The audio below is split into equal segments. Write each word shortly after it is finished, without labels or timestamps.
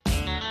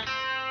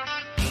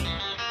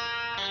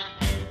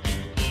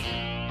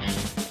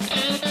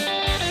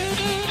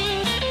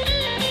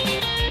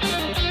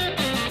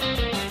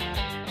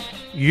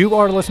You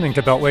are listening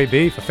to Beltway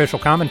Beef, official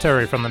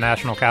commentary from the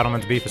National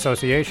Cattlemen's Beef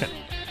Association.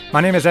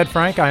 My name is Ed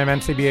Frank. I am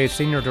NCBA's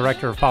Senior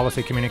Director of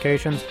Policy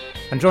Communications.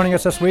 And joining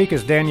us this week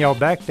is Danielle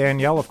Beck.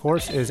 Danielle, of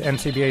course, is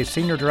NCBA's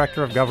Senior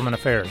Director of Government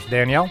Affairs.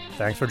 Danielle,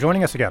 thanks for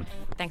joining us again.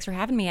 Thanks for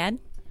having me, Ed.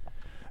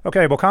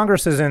 Okay, well,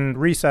 Congress is in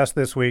recess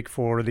this week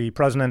for the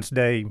President's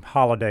Day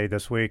holiday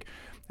this week,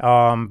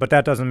 but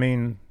that doesn't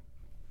mean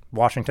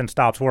Washington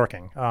stops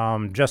working.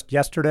 Just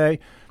yesterday,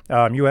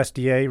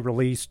 USDA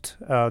released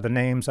the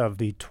names of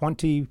the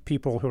 20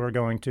 people who are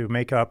going to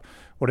make up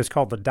what is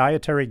called the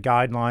Dietary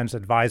Guidelines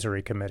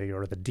Advisory Committee,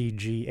 or the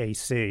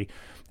DGAC.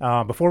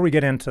 Before we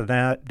get into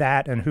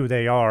that and who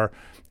they are,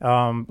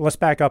 let's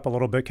back up a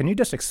little bit. Can you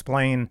just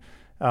explain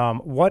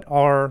what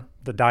are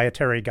the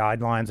dietary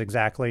guidelines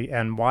exactly,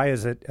 and why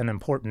is it an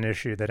important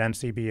issue that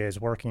NCBA is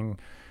working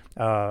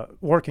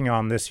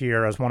on this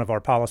year as one of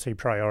our policy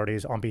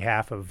priorities on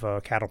behalf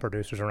of cattle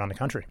producers around the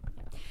country?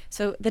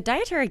 So the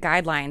dietary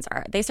guidelines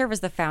they serve as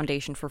the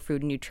foundation for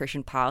food and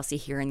nutrition policy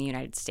here in the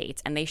United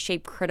States, and they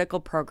shape critical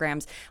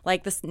programs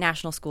like the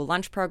National School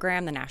Lunch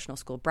Program, the National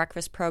School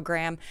Breakfast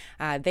Program.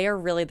 They are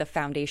really the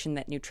foundation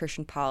that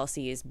nutrition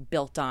policy is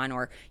built on,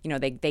 or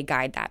they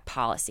guide that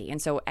policy.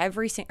 And so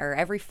every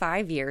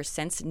 5 years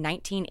since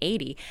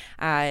 1980,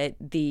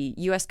 the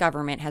U.S.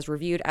 government has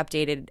reviewed,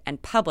 updated, and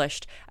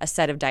published a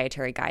set of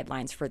dietary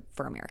guidelines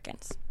for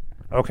Americans.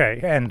 Okay,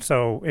 and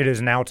so it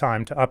is now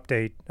time to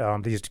update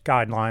these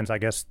guidelines. I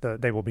guess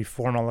they will be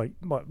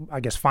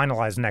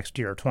finalized next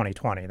year,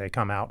 2020. They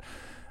come out.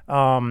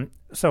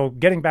 So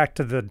getting back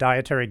to the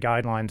Dietary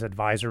Guidelines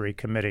Advisory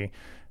Committee,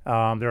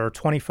 there are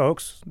 20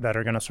 folks that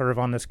are going to serve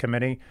on this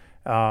committee.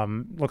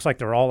 Looks like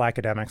they're all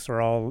academics.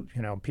 They're all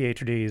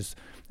PhDs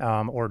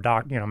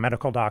or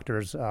medical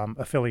doctors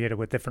affiliated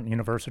with different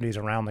universities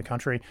around the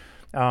country.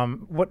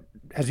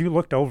 As you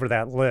looked over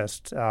that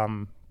list,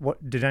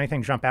 what did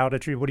anything jump out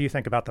at you? What do you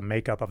think about the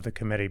makeup of the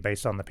committee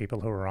based on the people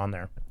who are on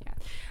there?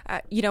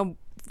 Yeah.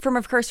 From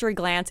a cursory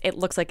glance, it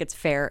looks like it's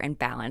fair and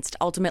balanced.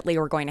 Ultimately,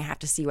 we're going to have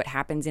to see what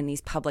happens in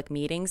these public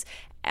meetings.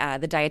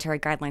 The Dietary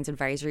Guidelines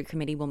Advisory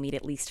Committee will meet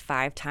at least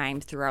 5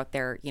 times throughout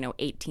their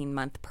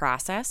 18-month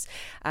process.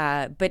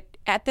 But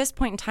at this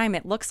point in time,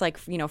 it looks like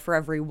for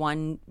every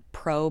one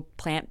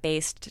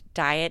pro-plant-based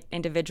diet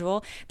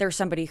individual, there's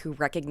somebody who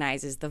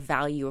recognizes the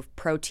value of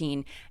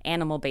protein,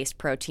 animal-based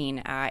protein,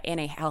 in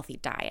a healthy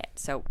diet.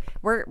 So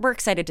we're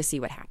excited to see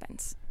what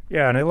happens.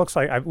 Yeah, and it looks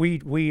like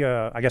we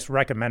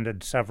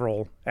recommended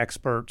several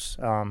experts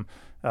to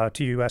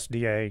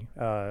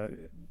USDA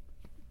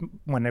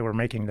when they were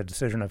making the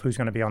decision of who's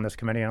going to be on this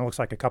committee, and it looks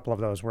like a couple of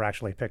those were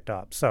actually picked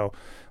up. So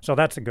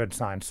that's a good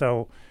sign.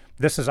 So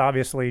this is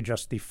obviously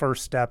just the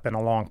first step in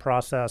a long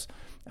process.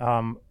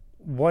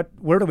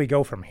 Where do we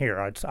go from here?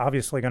 It's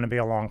obviously going to be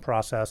a long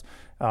process.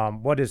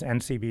 What is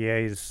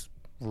NCBA's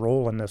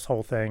role in this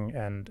whole thing,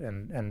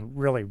 and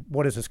really,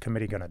 what is this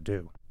committee going to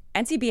do?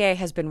 NCBA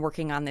has been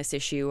working on this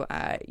issue,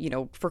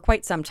 for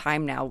quite some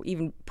time now,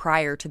 even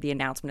prior to the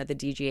announcement of the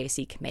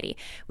DGAC committee.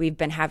 We've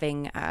been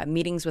having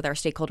meetings with our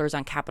stakeholders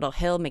on Capitol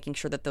Hill, making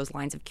sure that those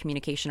lines of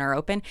communication are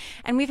open.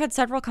 And we've had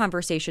several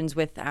conversations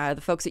with the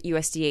folks at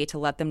USDA to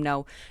let them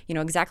know,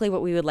 exactly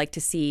what we would like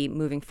to see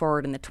moving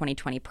forward in the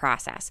 2020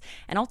 process.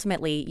 And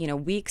ultimately,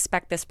 we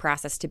expect this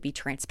process to be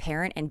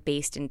transparent and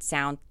based in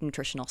sound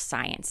nutritional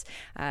science.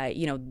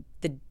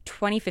 The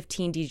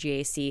 2015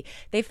 DGAC,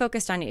 they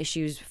focused on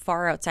issues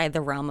far outside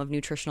the realm of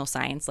nutritional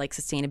science, like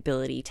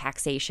sustainability,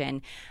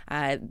 taxation.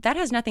 That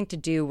has nothing to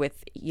do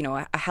with,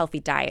 a healthy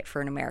diet for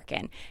an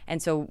American.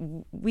 And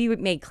so we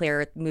made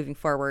clear moving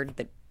forward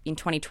that in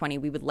 2020,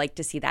 we would like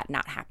to see that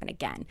not happen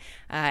again.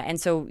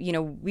 And so,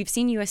 we've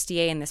seen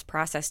USDA in this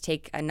process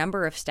take a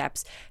number of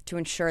steps to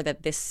ensure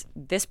that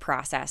this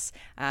process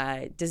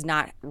does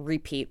not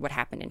repeat what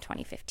happened in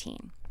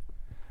 2015.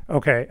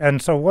 Okay,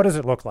 and so what does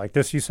it look like?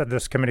 You said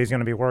this committee is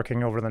going to be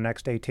working over the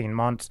next 18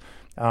 months.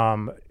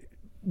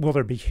 Will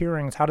there be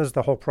hearings? How does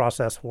the whole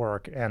process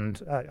work? And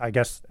I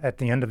guess at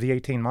the end of the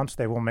 18 months,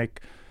 they will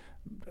make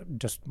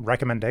just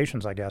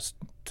recommendations,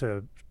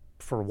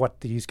 for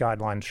what these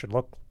guidelines should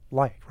look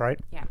like, right?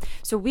 Yeah.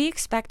 So we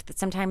expect that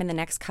sometime in the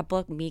next couple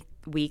of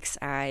weeks,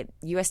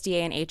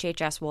 USDA and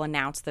HHS will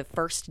announce the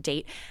first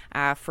date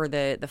for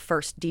the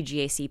first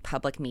DGAC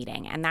public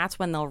meeting. And that's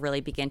when they'll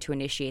really begin to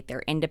initiate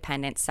their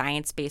independent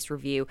science-based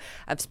review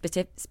of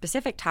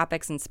specific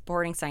topics and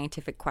supporting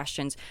scientific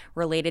questions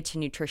related to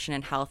nutrition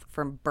and health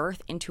from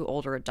birth into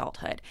older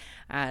adulthood.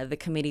 The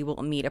committee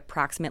will meet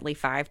approximately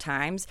 5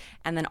 times,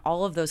 and then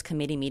all of those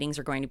committee meetings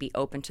are going to be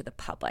open to the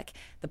public.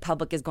 The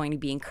public is going to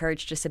be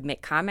encouraged to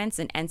submit comments,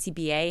 and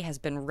NCBA has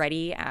been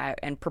ready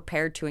and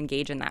prepared to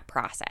engage in that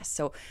process.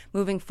 So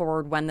moving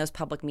forward, when those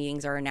public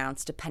meetings are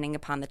announced, depending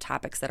upon the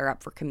topics that are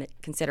up for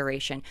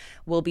consideration,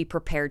 we'll be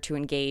prepared to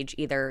engage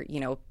either,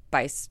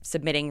 by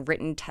submitting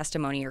written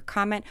testimony or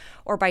comment,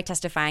 or by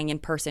testifying in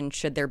person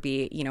should there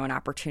be, an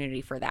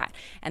opportunity for that.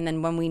 And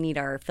then when we need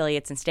our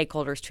affiliates and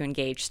stakeholders to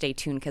engage, stay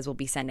tuned because we'll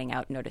be sending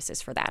out notices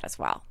for that as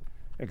well.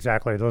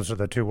 Exactly. Those are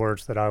the 2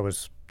 words that I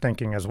was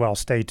thinking as well.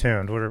 Stay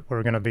tuned. We're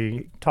going to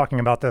be talking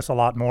about this a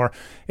lot more.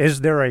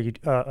 Is there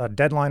a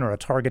deadline or a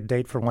target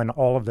date for when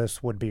all of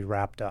this would be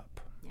wrapped up?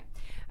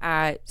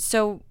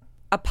 So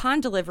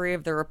upon delivery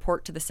of the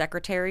report to the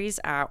secretaries,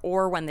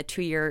 or when the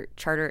 2-year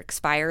charter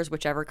expires,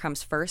 whichever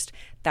comes first,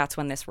 that's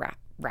when this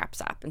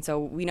wraps up. And so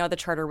we know the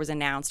charter was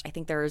announced. I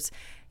think there's,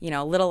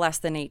 a little less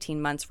than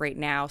 18 months right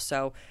now.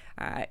 So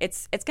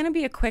it's going to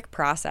be a quick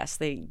process.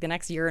 The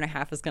next year and a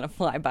half is going to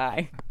fly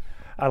by.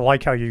 I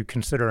like how you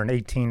consider an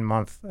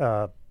 18-month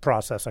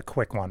process a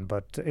quick one,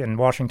 but in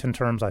Washington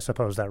terms, I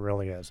suppose that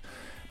really is.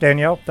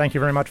 Danielle, thank you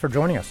very much for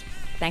joining us.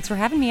 Thanks for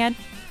having me, Ed.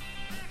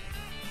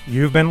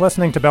 You've been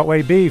listening to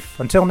Beltway Beef.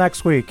 Until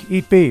next week,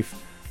 eat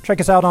beef. Check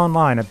us out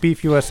online at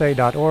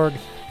beefusa.org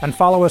and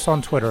follow us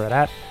on Twitter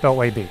at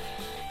 @BeltwayBeef.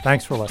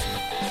 Thanks for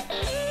listening.